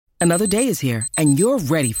Another day is here, and you're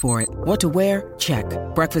ready for it. What to wear? Check.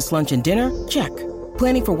 Breakfast, lunch, and dinner? Check.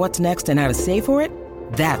 Planning for what's next and how to save for it?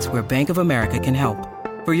 That's where Bank of America can help.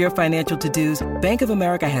 For your financial to-dos, Bank of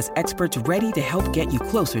America has experts ready to help get you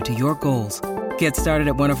closer to your goals. Get started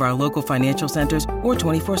at one of our local financial centers or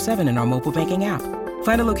 24/7 in our mobile banking app.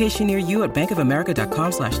 Find a location near you at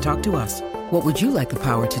bankofamerica.com/talktous. What would you like the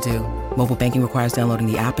power to do? Mobile banking requires downloading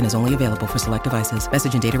the app and is only available for select devices.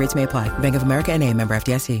 Message and data rates may apply. Bank of America N.A., member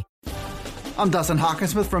FDIC. I'm Dustin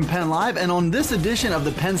Hawkinsmith from Penn Live, and on this edition of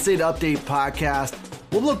the Penn State Update podcast,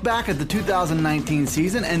 we'll look back at the 2019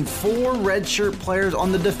 season and 4 redshirt players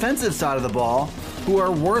on the defensive side of the ball who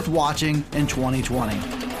are worth watching in 2020.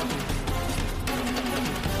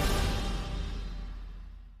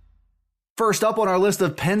 First up on our list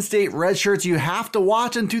of Penn State redshirts you have to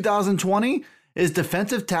watch in 2020 is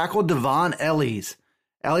defensive tackle Devon Ellies.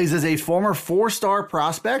 Ellies is a former 4-star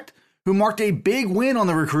prospect who marked a big win on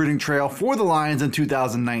the recruiting trail for the Lions in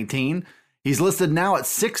 2019. He's listed now at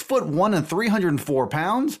 6'1" and 304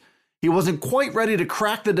 pounds. He wasn't quite ready to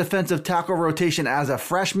crack the defensive tackle rotation as a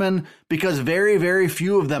freshman because very, very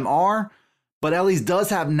few of them are. But Ellies does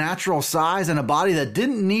have natural size and a body that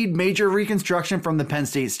didn't need major reconstruction from the Penn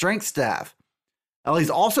State strength staff. Ellies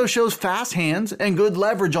also shows fast hands and good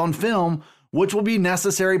leverage on film, which will be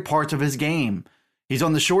necessary parts of his game. He's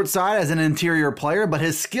on the short side as an interior player, but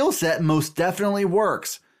his skill set most definitely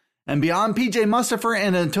works. And beyond PJ Mustipher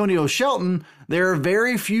and Antonio Shelton, there are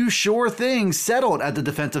very few sure things settled at the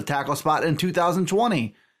defensive tackle spot in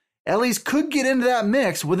 2020. Ellies could get into that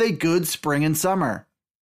mix with a good spring and summer.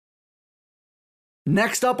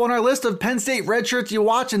 Next up on our list of Penn State redshirts you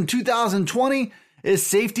watch in 2020 is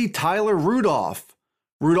safety Tyler Rudolph.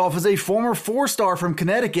 Rudolph is a former 4-star from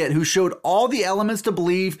Connecticut who showed all the elements to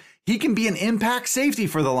believe he can be an impact safety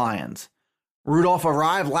for the Lions. Rudolph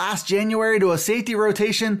arrived last January to a safety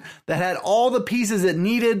rotation that had all the pieces it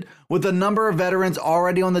needed with a number of veterans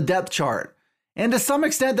already on the depth chart. And to some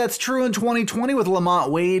extent that's true in 2020 with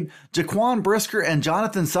Lamont Wade, Jaquan Brisker, and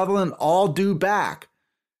Jonathan Sutherland all due back.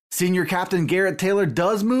 Senior captain Garrett Taylor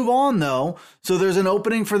does move on though, so there's an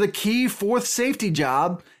opening for the key 4th safety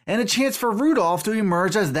job and a chance for Rudolph to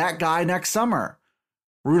emerge as that guy next summer.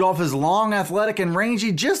 Rudolph is long, athletic, and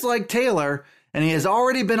rangy just like Taylor, and he has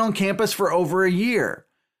already been on campus for over a year.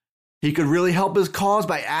 He could really help his cause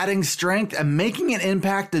by adding strength and making an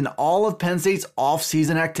impact in all of Penn State's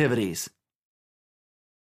off-season activities.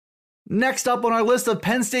 Next up on our list of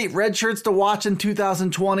Penn State redshirts to watch in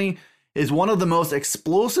 2020 is one of the most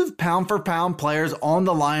explosive pound-for-pound players on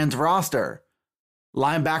the Lions roster.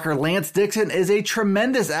 Linebacker Lance Dixon is a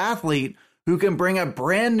tremendous athlete who can bring a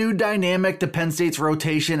brand new dynamic to Penn State's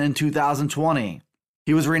rotation in 2020.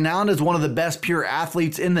 He was renowned as one of the best pure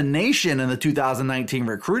athletes in the nation in the 2019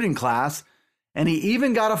 recruiting class, and he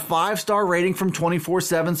even got a 5-star rating from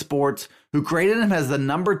 24/7 Sports, who graded him as the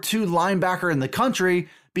number 2 linebacker in the country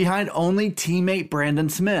behind only teammate Brandon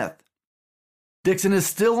Smith. Dixon is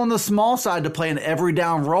still on the small side to play an every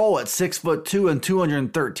down role at 6'2" and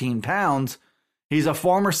 213 pounds. He's a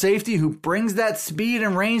former safety who brings that speed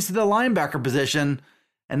and range to the linebacker position,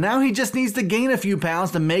 and now he just needs to gain a few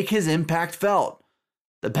pounds to make his impact felt.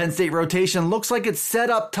 The Penn State rotation looks like it's set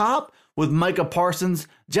up top with Micah Parsons,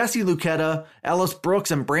 Jesse Luketa, Ellis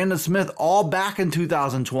Brooks, and Brandon Smith all back in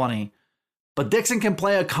 2020. But Dixon can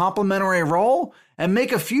play a complementary role and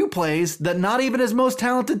make a few plays that not even his most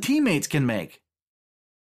talented teammates can make.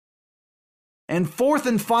 And fourth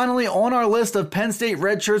and finally on our list of Penn State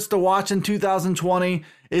redshirts to watch in 2020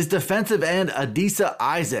 is defensive end Adisa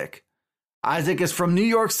Isaac. Isaac is from New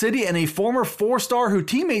York City and a former 4-star who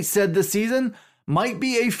teammates said this season might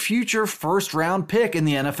be a future first-round pick in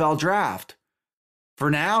the NFL draft. For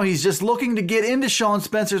now, he's just looking to get into Sean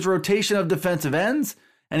Spencer's rotation of defensive ends,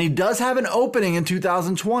 and he does have an opening in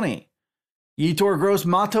 2020. Yetur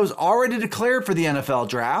Gross-Matos already declared for the NFL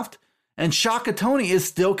draft, and Shaka Toney is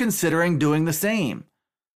still considering doing the same.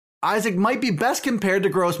 Isaac might be best compared to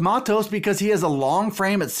Gross-Matos because he has a long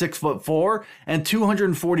frame at 6'4" and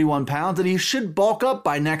 241 pounds, and he should bulk up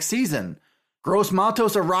by next season.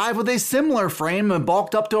 Gross-Matos arrived with a similar frame and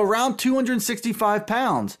bulked up to around 265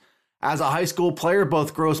 pounds. As a high school player,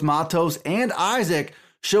 both Gross-Matos and Isaac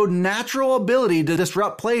showed natural ability to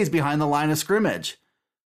disrupt plays behind the line of scrimmage.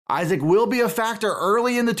 Isaac will be a factor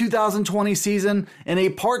early in the 2020 season in a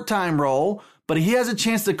part-time role, but he has a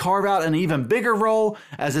chance to carve out an even bigger role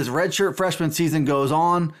as his redshirt freshman season goes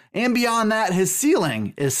on, and beyond that, his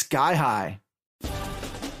ceiling is sky high.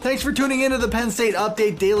 Thanks for tuning into the Penn State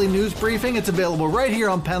Update Daily News Briefing. It's available right here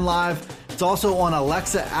on Penn Live. It's also on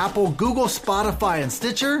Alexa, Apple, Google, Spotify, and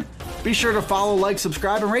Stitcher. Be sure to follow, like,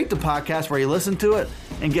 subscribe, and rate the podcast where you listen to it.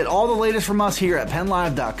 and get all the latest from us here at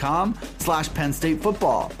PennLive.com/Penn State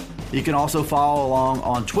football. You can also follow along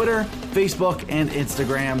on Twitter, Facebook, and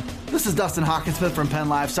Instagram. This is Dustin Hawkinsmith from Penn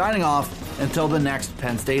Live signing off until the next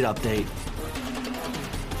Penn State update.